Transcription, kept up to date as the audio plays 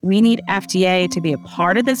We need FDA to be a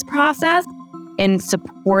part of this process in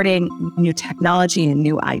supporting new technology and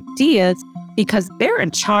new ideas because they're in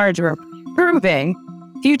charge of approving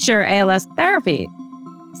future ALS therapy.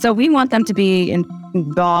 So we want them to be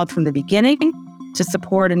involved from the beginning to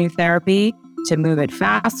support a new therapy, to move it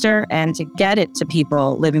faster, and to get it to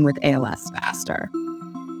people living with ALS faster.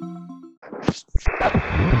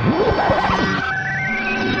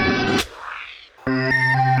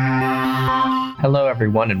 Hello,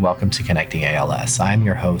 everyone, and welcome to Connecting ALS. I'm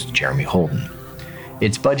your host, Jeremy Holden.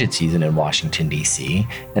 It's budget season in Washington, D.C.,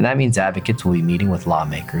 and that means advocates will be meeting with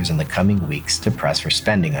lawmakers in the coming weeks to press for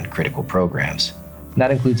spending on critical programs. And that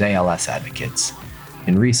includes ALS advocates.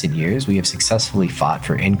 In recent years, we have successfully fought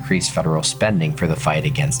for increased federal spending for the fight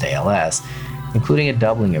against ALS, including a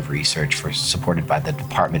doubling of research supported by the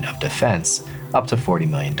Department of Defense, up to $40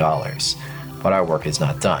 million. But our work is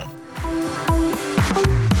not done.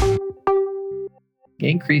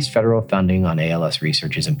 Increased federal funding on ALS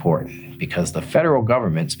research is important because the federal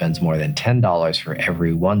government spends more than $10 for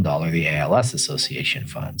every $1 the ALS Association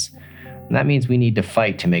funds. And that means we need to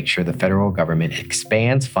fight to make sure the federal government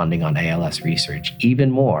expands funding on ALS research even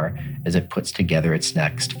more as it puts together its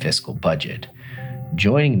next fiscal budget.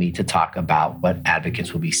 Joining me to talk about what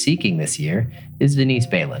advocates will be seeking this year is Denise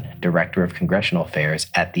Balin, Director of Congressional Affairs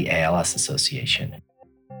at the ALS Association.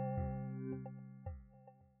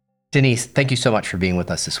 Denise, thank you so much for being with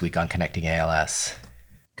us this week on Connecting ALS.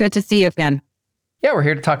 Good to see you again. Yeah, we're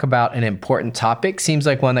here to talk about an important topic. Seems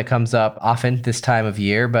like one that comes up often this time of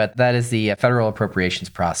year, but that is the federal appropriations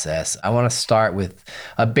process. I want to start with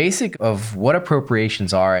a basic of what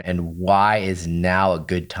appropriations are and why is now a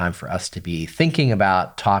good time for us to be thinking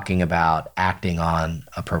about, talking about, acting on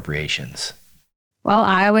appropriations. Well,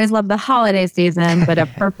 I always love the holiday season, but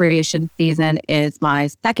appropriation season is my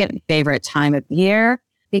second favorite time of year,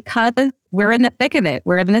 because we're in the thick of it.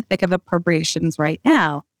 We're in the thick of appropriations right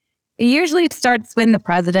now. It usually starts when the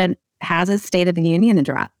president has his State of the Union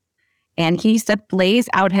address and he lays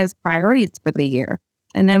out his priorities for the year.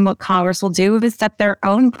 And then what Congress will do is set their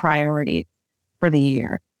own priorities for the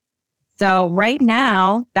year. So right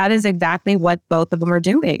now, that is exactly what both of them are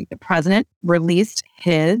doing. The president released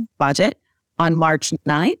his budget on March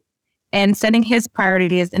 9th and setting his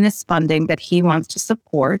priorities and his funding that he wants to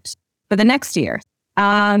support for the next year.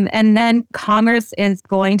 And then Congress is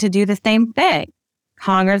going to do the same thing.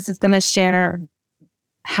 Congress is going to share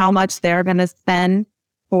how much they're going to spend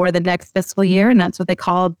for the next fiscal year, and that's what they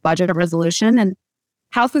call a budget resolution. And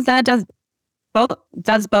House does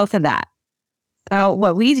both of that. So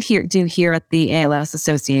what we do here at the ALS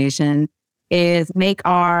Association is make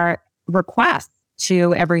our requests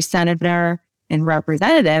to every senator and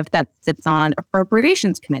representative that sits on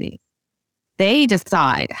appropriations committee. They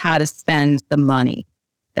decide how to spend the money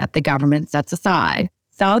that the government sets aside.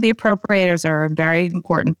 So the appropriators are a very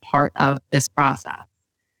important part of this process.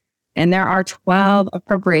 And there are 12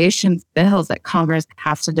 appropriations bills that Congress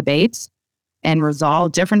has to debate and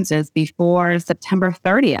resolve differences before September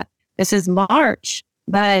 30th. This is March,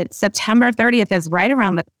 but September 30th is right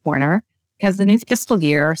around the corner because the new fiscal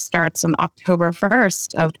year starts on October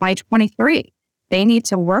 1st of 2023. They need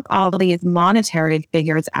to work all of these monetary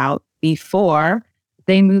figures out before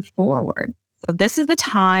they move forward. So this is the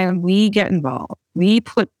time we get involved. We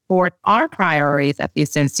put forth our priorities at the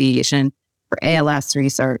association for ALS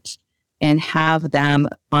research and have them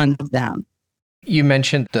fund them. You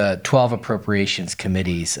mentioned the 12 appropriations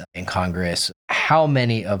committees in Congress. How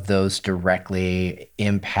many of those directly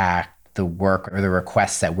impact the work or the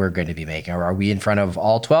requests that we're going to be making? Or are we in front of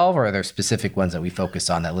all 12, or are there specific ones that we focus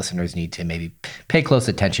on that listeners need to maybe pay close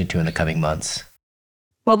attention to in the coming months?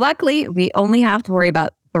 Well, luckily, we only have to worry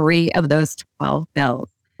about 3 of those 12 bills.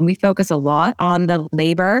 We focus a lot on the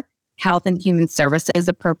Labor, Health, and Human Services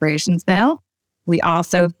Appropriations Bill. We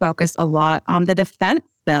also focus a lot on the Defense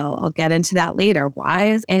Bill. I'll get into that later. Why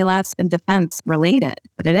is ALS and defense related?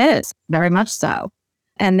 But it is, very much so.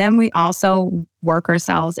 And then we also work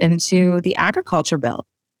ourselves into the Agriculture Bill,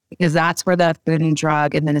 because that's where the Food and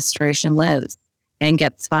Drug Administration lives and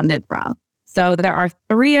gets funded from. So there are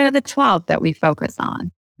 3 of the 12 that we focus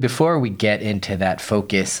on. Before we get into that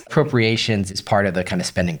focus, appropriations is part of the kind of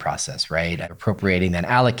spending process, right? Appropriating, then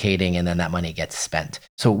allocating, and then that money gets spent.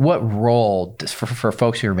 So what role, for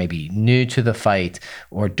folks who are maybe new to the fight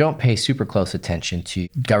or don't pay super close attention to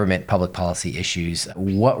government public policy issues,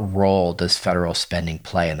 what role does federal spending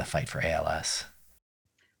play in the fight for ALS?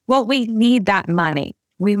 Well, we need that money.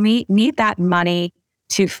 We need that money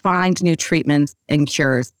to find new treatments and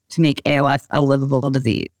cures to make ALS a livable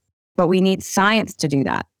disease. But we need science to do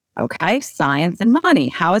that. Okay, science and money.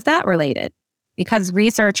 How is that related? because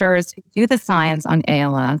researchers who do the science on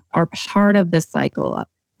ALS are part of this cycle.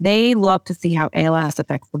 They look to see how ALS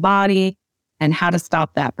affects the body and how to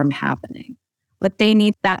stop that from happening. But they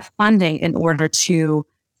need that funding in order to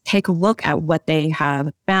take a look at what they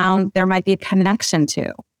have found there might be a connection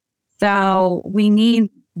to. So we need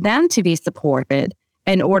them to be supported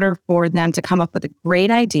in order for them to come up with a great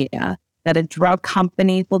idea that a drug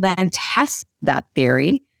company will then test that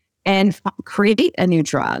theory and create a new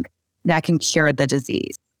drug that can cure the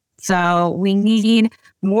disease. So we need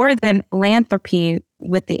more than philanthropy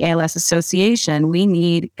with the ALS Association. We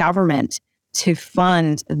need government to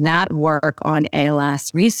fund that work on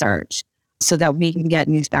ALS research so that we can get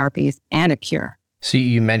new therapies and a cure. So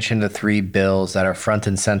you mentioned the 3 bills that are front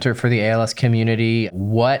and center for the ALS community.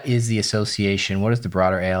 What is the association? What is the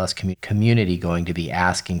broader ALS community going to be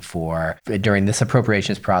asking for during this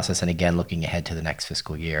appropriations process and again, looking ahead to the next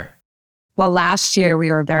fiscal year? Well, last year we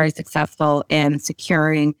were very successful in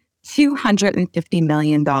securing $250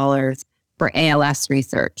 million for ALS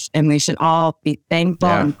research. And we should all be thankful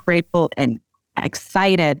and grateful and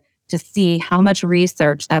excited to see how much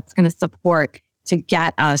research that's going to support to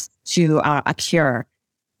get us to a cure.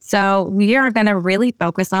 So we are going to really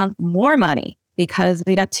focus on more money because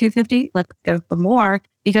we got 250. Let's go for more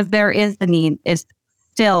because there is the need is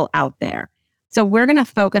still out there. So we're going to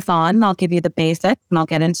focus on, and I'll give you the basics and I'll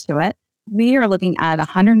get into it. We are looking at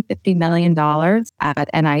 $150 million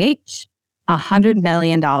at NIH, $100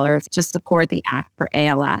 million to support the Act for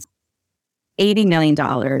ALS, $80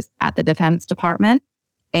 million at the Defense Department,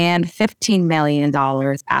 and $15 million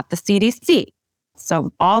at the CDC.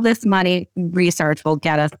 So all this money research will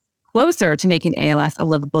get us closer to making ALS a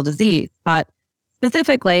livable disease. But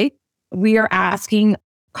specifically, we are asking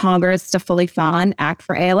Congress to fully fund Act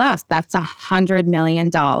for ALS. That's $100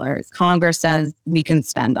 million. Congress says we can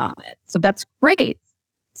spend on it. So that's great.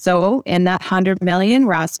 So in that $100 million,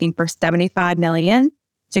 we're asking for $75 million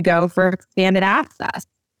to go for expanded access.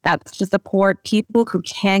 That's to support people who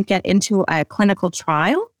can't get into a clinical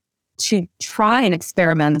trial to try an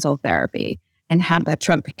experimental therapy and have that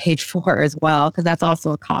Trump paid for as well, because that's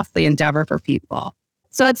also a costly endeavor for people.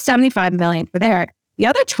 So it's $75 million for there. The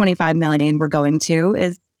other $25 million we're going to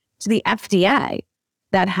is to the FDA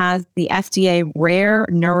that has the FDA Rare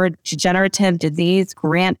Neurodegenerative Disease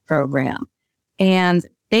Grant Program. And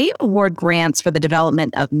they award grants for the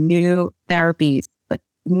development of new therapies, but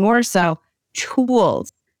more so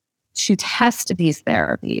tools to test these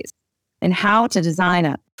therapies and how to design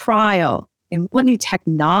a trial and what new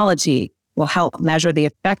technology will help measure the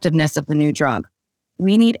effectiveness of the new drug.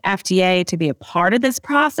 We need FDA to be a part of this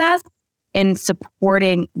process in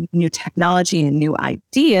supporting new technology and new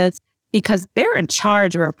ideas because they're in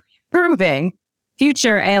charge of approving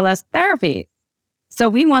future ALS therapies. So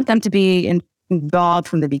we want them to be involved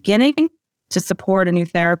from the beginning to support a new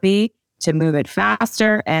therapy, to move it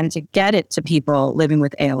faster, and to get it to people living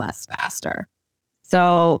with ALS faster.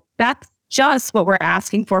 So that's just what we're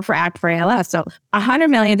asking for Act for ALS. So $100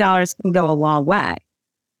 million can go a long way.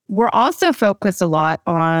 We're also focused a lot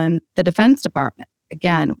on the Defense Department.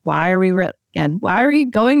 Again, why are we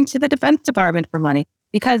going to the Defense Department for money?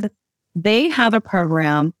 Because they have a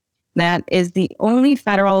program that is the only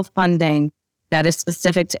federal funding that is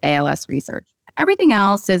specific to ALS research. Everything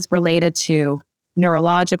else is related to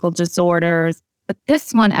neurological disorders, but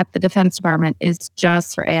this one at the Defense Department is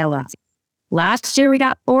just for ALS. Last year we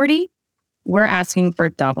got 40. We're asking for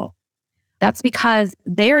double. That's because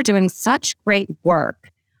they are doing such great work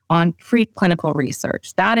on preclinical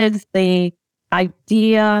research. That is the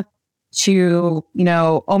idea to,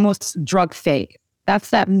 almost drug phase. That's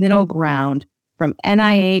that middle ground from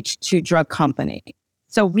NIH to drug company.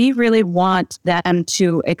 So we really want them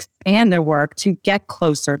to expand their work to get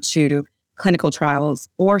closer to clinical trials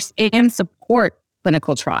and support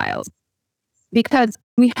clinical trials. Because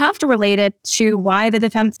we have to relate it to why the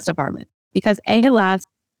Defense Department. Because ALS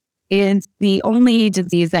is the only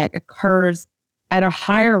disease that occurs at a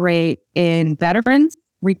higher rate in veterans,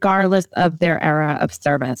 regardless of their era of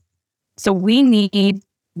service. So we need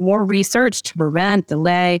more research to prevent,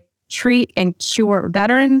 delay, treat, and cure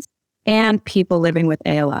veterans and people living with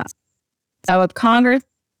ALS. So if Congress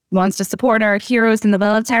wants to support our heroes in the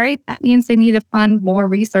military, that means they need to fund more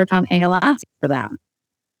research on ALS for them.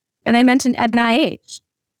 And I mentioned NIH.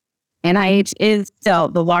 NIH is still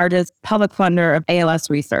the largest public funder of ALS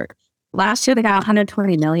research. Last year, they got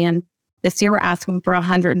 $120 million. This year, we're asking for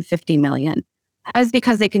 $150 million. That is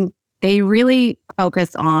because they really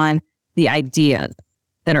focus on the ideas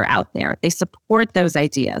that are out there. They support those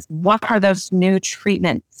ideas. What are those new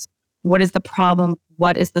treatments? What is the problem?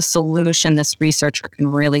 What is the solution this researcher can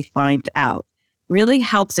really find out? Really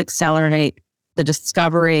helps accelerate the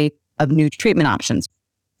discovery of new treatment options.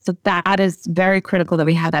 So that is very critical that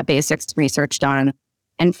we have that basics research done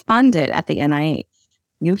and funded at the NIH.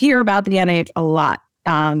 You hear about the NIH a lot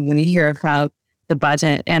when you hear about the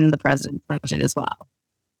budget and the president's budget as well.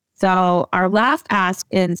 So our last ask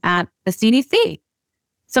is at the CDC.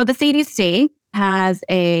 So the CDC has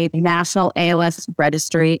a national ALS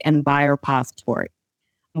registry and biorepository.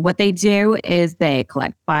 What they do is they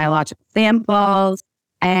collect biological samples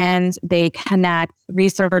and they connect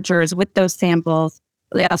researchers with those samples.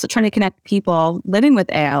 They also try to connect people living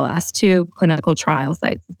with ALS to clinical trial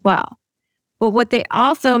sites as well. But what they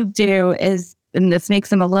also do is, and this makes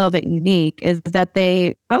them a little bit unique, is that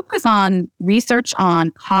they focus on research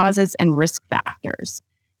on causes and risk factors.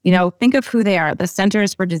 You know, think of who they are, the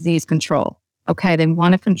Centers for Disease Control. Okay, they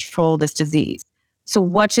want to control this disease. So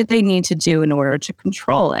what should they need to do in order to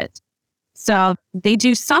control it? So they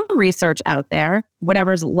do some research out there,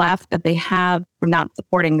 whatever's left that they have from not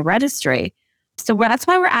supporting the registry. So that's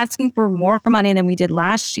why we're asking for more money than we did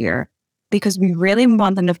last year, because we really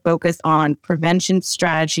want them to focus on prevention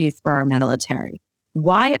strategies for our military.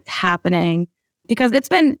 Why it's happening, because it's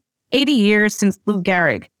been 80 years since Lou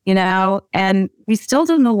Gehrig, you know, and we still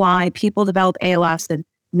don't know why people develop ALS in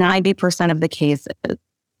 90% of the cases.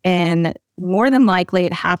 And more than likely,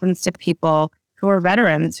 it happens to people who are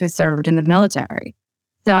veterans who served in the military.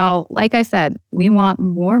 So, like I said, we want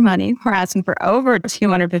more money. We're asking for over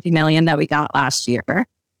 $250 million that we got last year.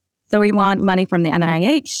 So we want money from the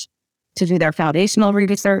NIH to do their foundational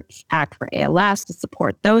research, Act for ALS to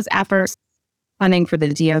support those efforts, funding for the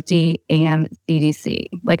DoD and CDC.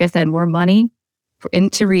 Like I said, more money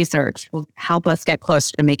into research will help us get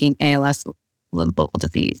closer to making ALS a livable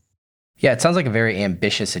disease. Yeah, it sounds like a very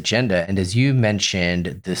ambitious agenda. And as you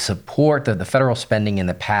mentioned, the support that the federal spending in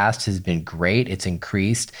the past has been great. It's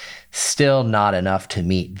increased, still not enough to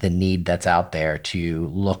meet the need that's out there to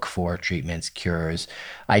look for treatments, cures,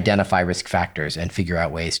 identify risk factors, and figure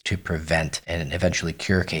out ways to prevent and eventually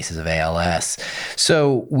cure cases of ALS.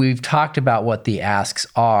 So we've talked about what the asks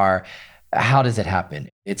are. How does it happen?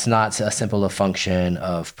 It's not a simple function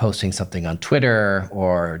of posting something on Twitter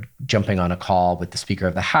or jumping on a call with the Speaker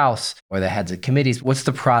of the House or the heads of committees. What's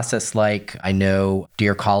the process like? I know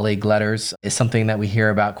Dear Colleague letters is something that we hear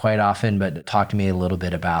about quite often, but talk to me a little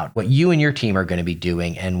bit about what you and your team are going to be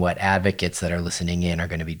doing and what advocates that are listening in are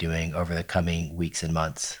going to be doing over the coming weeks and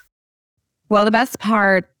months. Well, the best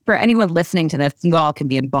part for anyone listening to this, you all can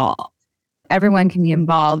be involved. Everyone can be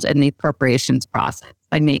involved in the appropriations process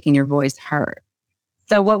by making your voice heard.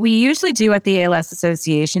 So what we usually do at the ALS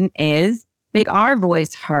Association is make our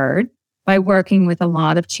voice heard by working with a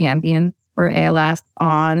lot of champions for ALS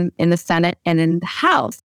in the Senate and in the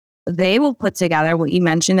House. They will put together what you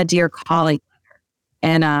mentioned, a Dear Colleague letter.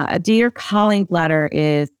 And a Dear Colleague letter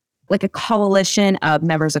is like a coalition of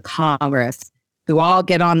members of Congress who all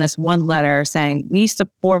get on this one letter saying, we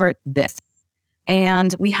support this.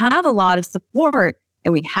 And we have a lot of support,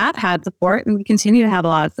 and we have had support, and we continue to have a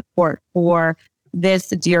lot of support for this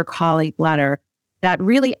Dear Colleague letter that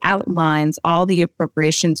really outlines all the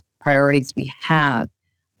appropriations priorities we have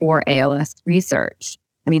for ALS research.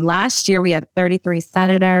 I mean, last year we had 33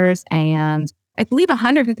 senators and I believe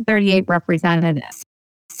 138 representatives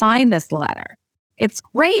sign this letter. It's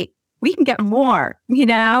great. We can get more, you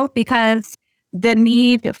know, because the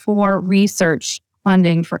need for research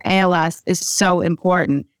funding for ALS is so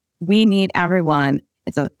important. We need everyone.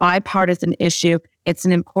 It's a bipartisan issue. It's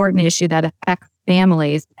an important issue that affects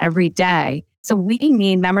families every day. So we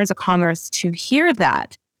need members of Congress to hear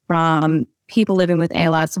that from people living with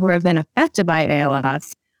ALS who have been affected by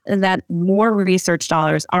ALS, and that more research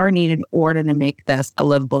dollars are needed in order to make this a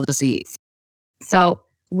livable disease. So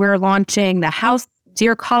we're launching the House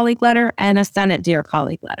Dear Colleague letter and a Senate Dear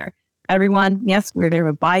Colleague letter. Everyone, yes, we're there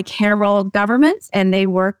with bicameral governments, and they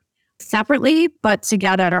work separately, but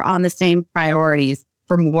together are on the same priorities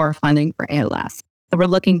for more funding for ALS. So we're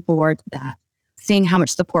looking forward to that, seeing how much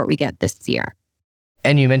support we get this year.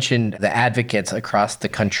 And you mentioned the advocates across the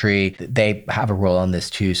country, they have a role on this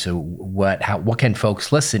too. So what can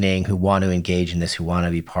folks listening who want to engage in this, who want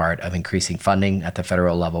to be part of increasing funding at the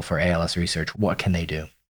federal level for ALS research, what can they do?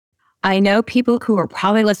 I know people who are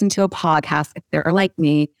probably listening to a podcast, if they're like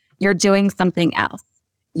me, you're doing something else.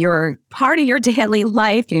 You're part of your daily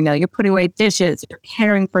life, you know, you're putting away dishes, you're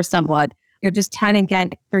caring for someone, you're just trying to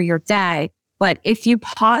get through your day. But if you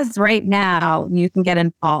pause right now, you can get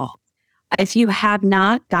involved. If you have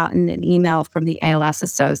not gotten an email from the ALS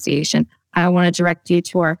Association, I want to direct you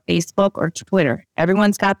to our Facebook or Twitter.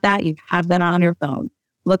 Everyone's got that. You have that on your phone.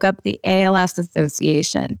 Look up the ALS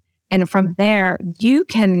Association. And from there, you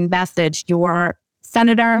can message your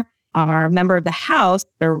senator, our member of the House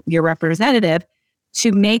or your representative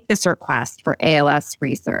to make this request for ALS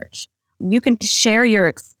research. You can share your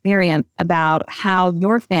experience about how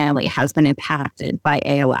your family has been impacted by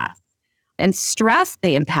ALS and stress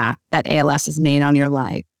the impact that ALS has made on your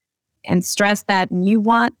life and stress that you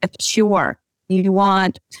want a cure. You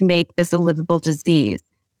want to make this a livable disease.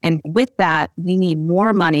 And with that, we need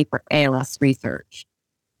more money for ALS research.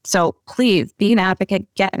 So please be an advocate,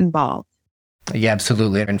 get involved. Yeah,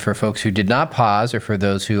 absolutely. And for folks who did not pause, or for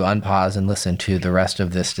those who unpause and listen to the rest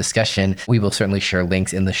of this discussion, we will certainly share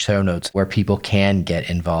links in the show notes where people can get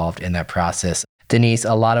involved in that process. Denise,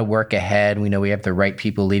 a lot of work ahead. We know we have the right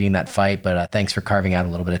people leading that fight, but thanks for carving out a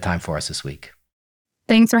little bit of time for us this week.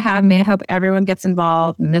 Thanks for having me. I hope everyone gets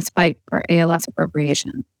involved in this fight for ALS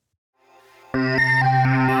appropriation.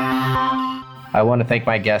 I want to thank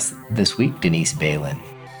my guest this week, Denise Bailyn.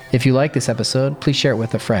 If you like this episode, please share it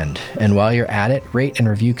with a friend. And while you're at it, rate and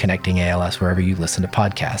review Connecting ALS wherever you listen to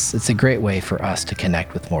podcasts. It's a great way for us to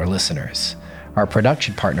connect with more listeners. Our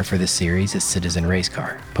production partner for this series is Citizen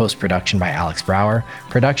Racecar. Post-production by Alex Brower.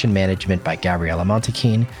 Production management by Gabriella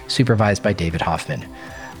Montequin. Supervised by David Hoffman.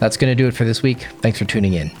 That's going to do it for this week. Thanks for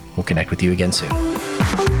tuning in. We'll connect with you again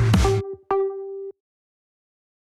soon.